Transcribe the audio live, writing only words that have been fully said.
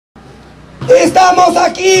Estamos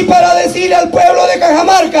aquí para decirle al pueblo de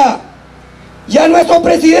Cajamarca y a nuestro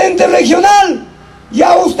presidente regional y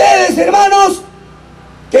a ustedes, hermanos,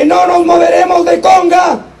 que no nos moveremos de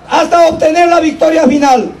conga hasta obtener la victoria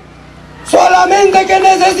final. Solamente que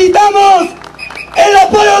necesitamos el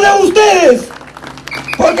apoyo de ustedes,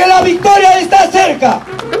 porque la victoria está cerca,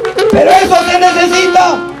 pero eso se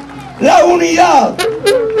necesita la unidad.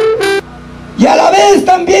 Y a la vez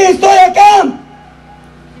también estoy acá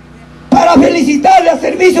para felicitarle al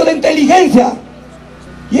Servicio de Inteligencia,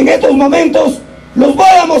 y en estos momentos los voy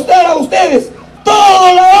a mostrar a ustedes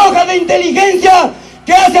toda la hoja de inteligencia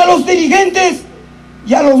que hace a los dirigentes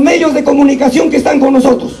y a los medios de comunicación que están con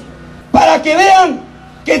nosotros, para que vean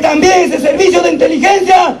que también ese servicio de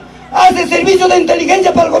inteligencia hace servicio de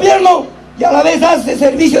inteligencia para el gobierno y a la vez hace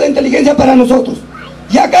servicio de inteligencia para nosotros.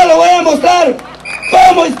 Y acá lo voy a mostrar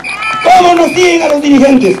cómo nos siguen a los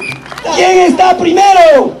dirigentes. ¿Quién está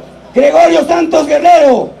primero? Gregorio Santos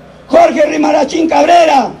Guerrero, Jorge Rimarachín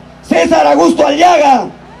Cabrera, César Augusto Aliaga,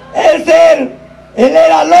 Elcer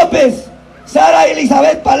Helera López, Sara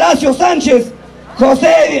Elizabeth Palacio Sánchez,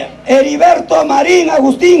 José Heriberto Marín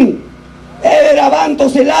Agustín, Ever Abanto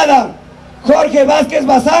Celada, Jorge Vázquez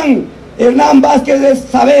Bazán, Hernán Vázquez de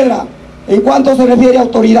Saavedra, en cuanto se refiere a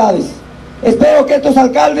autoridades. Espero que estos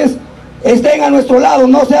alcaldes estén a nuestro lado,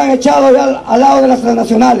 no se han echado al lado de las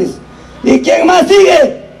transnacionales. ¿Y quién más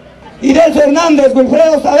sigue? Idelso Hernández,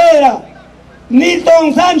 Wilfredo Saavedra,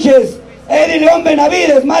 Nilton Sánchez, Edi León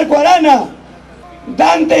Benavides, Marco Arana,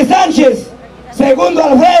 Dante Sánchez, Segundo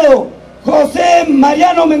Alfredo, José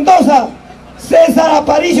Mariano Mendoza, César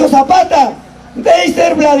Aparicio Zapata,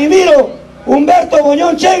 Deister Vladimiro, Humberto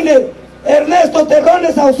Boñón Chengle, Ernesto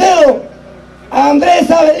Terrones Saucedo, Andrés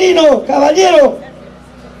Avelino Caballero,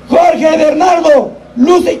 Jorge Bernardo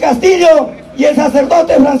Lucy Castillo y el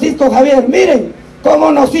sacerdote Francisco Javier. Miren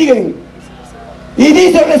cómo nos siguen. Y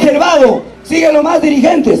dice reservado, siguen los más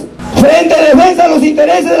dirigentes: Frente de Defensa de los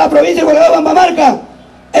Intereses de la Provincia de Gobernador Bambamarca,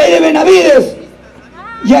 Eide Benavides.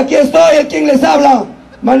 Y aquí estoy, el quien les habla,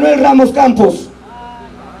 Manuel Ramos Campos.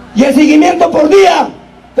 Y el seguimiento por día,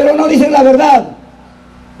 pero no dicen la verdad.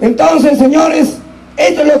 Entonces, señores,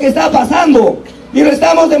 esto es lo que está pasando y lo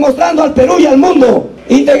estamos demostrando al Perú y al mundo.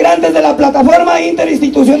 Integrantes de la plataforma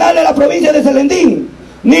interinstitucional de la provincia de Celendín: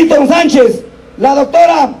 Nilton Sánchez, la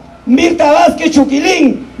doctora Mirta Vázquez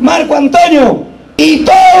Chuquilín, Marco Antonio, y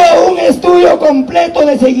todo un estudio completo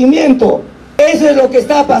de seguimiento. Eso es lo que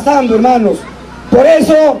está pasando, hermanos. Por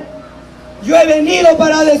eso yo he venido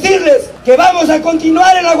para decirles que vamos a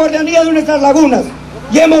continuar en la guardianía de nuestras lagunas,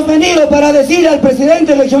 y hemos venido para decirle al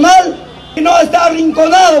presidente regional que no está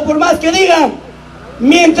arrinconado, por más que digan.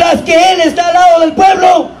 Mientras que él está al lado del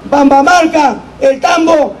pueblo, Bambamarca, el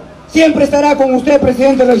Tambo, siempre estará con usted,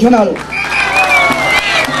 presidente regional.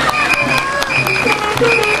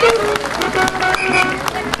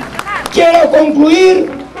 Quiero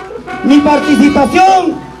concluir mi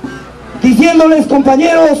participación diciéndoles,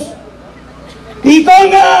 compañeros, y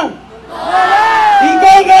conga,